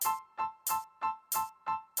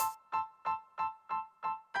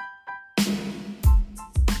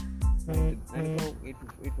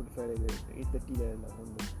8:45 like that, 8:30 like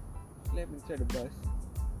that. Slept inside the bus.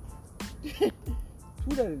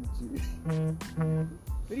 சூடா இருந்துச்சு.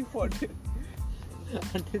 Very hot.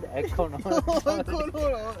 Until the aircon on.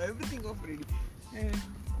 Everything off already.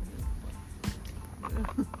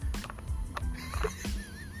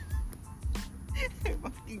 I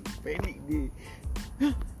fucking panic day.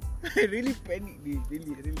 I really panic day.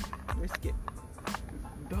 Really. I was scared.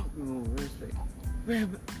 Dog, no. I was like, where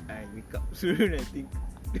am I? Wake up soon, I think.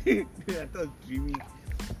 I thought I was dreaming.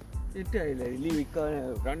 Later I really wake up and I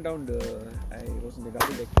run down I was in the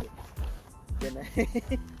double decker. Then I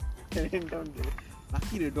ran down there.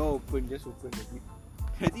 Lucky the door just opened a bit.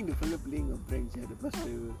 I think the fellow playing a prank at the bus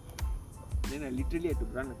driver. Then I literally had to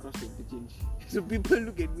run across the interchange. So people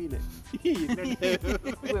look at me like,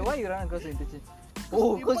 Wait, why you run across the interchange?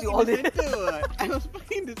 Oh, because you all the center. I was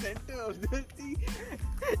parking in the center of the thing.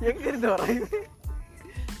 எங்க இருந்து வராய்?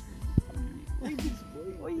 Why this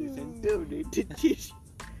boy in the center of the interchange?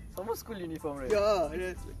 Summer school uniform, right? Yeah,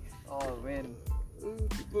 that's like, Oh man.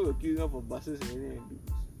 people were queuing up for buses and then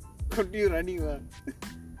continue running.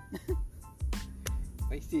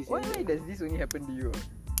 I see. Why does this only happen to you?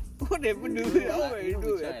 What happened to me? How I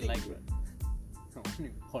do it? I like it. I want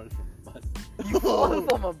to fall from the bus. You fall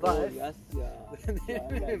from a bus? Oh, yes, yeah.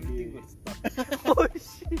 Everything was stuck. Oh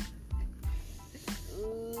shit.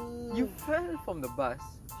 You fell from the bus?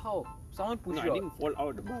 How? Someone pushed No, you I out? didn't fall out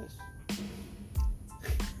of the bus.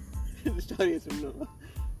 The story is no.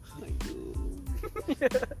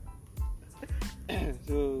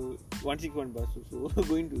 So 161 bus. So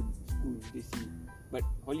going to school, JC. But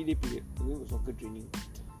holiday period, going for soccer training.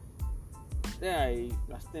 Then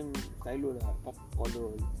last time Silo pop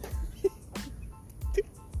collar.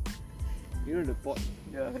 You know the pot,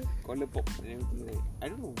 Yeah. collar pop and everything. Right? I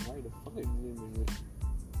don't know why the fuck I didn't remember.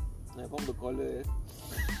 I popped the collar.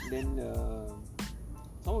 Then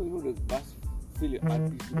somehow you know the bus fill your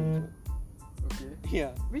RP students. Okay.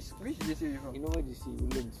 Yeah. Which JC are you from? You know what JC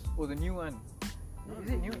Woodlands? Oh, the new one. Is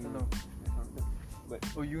it new? No. But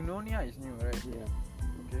Oh, Unonia is new, right? yeah.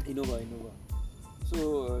 Okay. Innova. So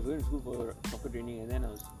I was going to school for soccer training and then I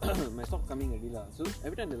was my stop coming already lah. So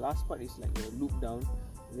every time the last part is like the loop down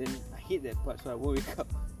and then I hate that part so I won't wake up.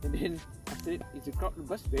 And then after that it's a crowd, the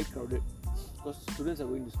bus is very crowded because students are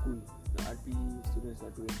going to school. The RP students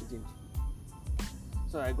are to interchange.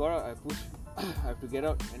 So I got out, I pushed, I have to get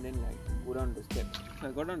out and then like go down the steps. So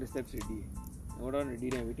I got down the steps already. Then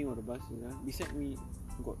I'm waiting for the bus. Beside me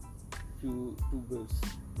got two girls.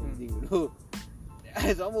 Everything, you know.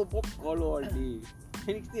 I somehow pop collar all day.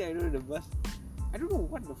 Next thing I know the bus, I don't know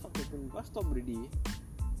what the fuck happened. Bus stopped already.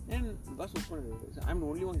 Then the bus opened. So I'm the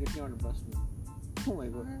only one getting on the bus. Oh my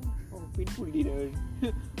god. Oh, painful day that one.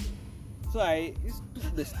 So I just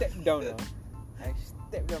took the step down. I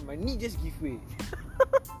stepped down. My knee just give way.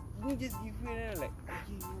 Then I'm like,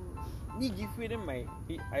 knee give way. Then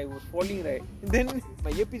I was falling right. Then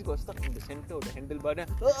my earpiece got stuck in the center of the handlebar.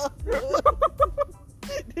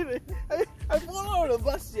 Then I fall out of the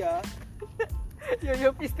bus, yeah. Your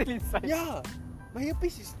earpiece still inside? Yeah. My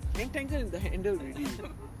earpiece is entangled in the handle already.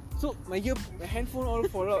 So my handphone all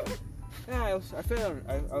fall out. Yeah, I fell on.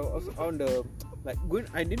 I was on the like going.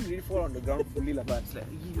 I didn't really fall on the ground fully, but it's like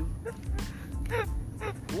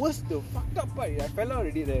worst the fucked up part. I fell out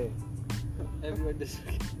already there. Everyone just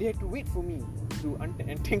they had to wait for me to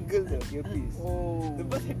untangle the earpiece. Oh. The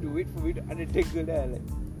bus had to wait for me to untangle that. Like.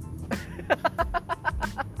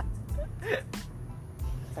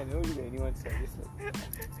 I never look at anyone so I just like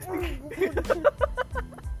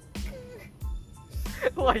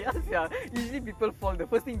Oh yes, yeah. Usually people fall. The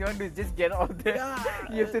first thing they want to do is just get out of there. Yeah.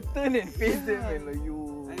 You have to turn and face them and like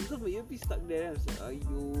you. And because my earpiece stuck there, I was like,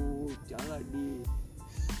 aiyo, jalan ni.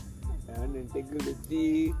 And then tangle the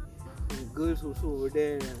thing. And the girls also over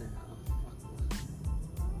there. And I'm like,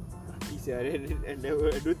 lucky sia. And I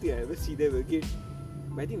don't think I ever see them again.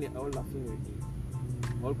 But I think they're all laughing already.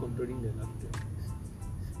 All controlling their laughter.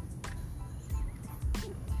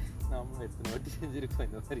 நாம எத்தனை வாட்டி செஞ்சிருக்கோம்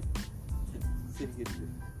இந்த மாதிரி சிரிக்கிறது.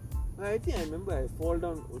 I think I remember I fall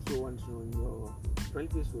down also once when you were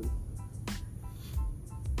 12 years old.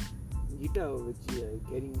 Guitar which I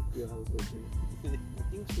carrying to your house also. I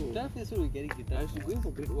think so. 12 years old we carry guitar. I was going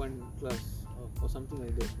for grade 1 class or something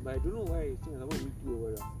like that. But I don't know why I think I was week 2 over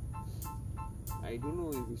there. I don't know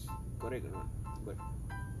if it's correct or not. But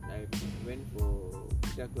I went for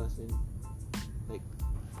guitar class and like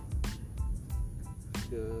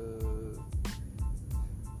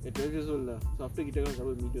at 12 years old lah. So after guitar class I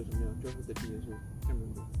was meet or something. 12 or 13 years old. Can't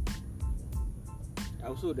remember. I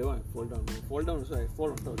also that one I fall down. When I fall down also I fall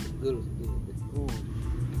on top of the girl or something like that. Oh.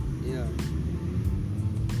 Yeah.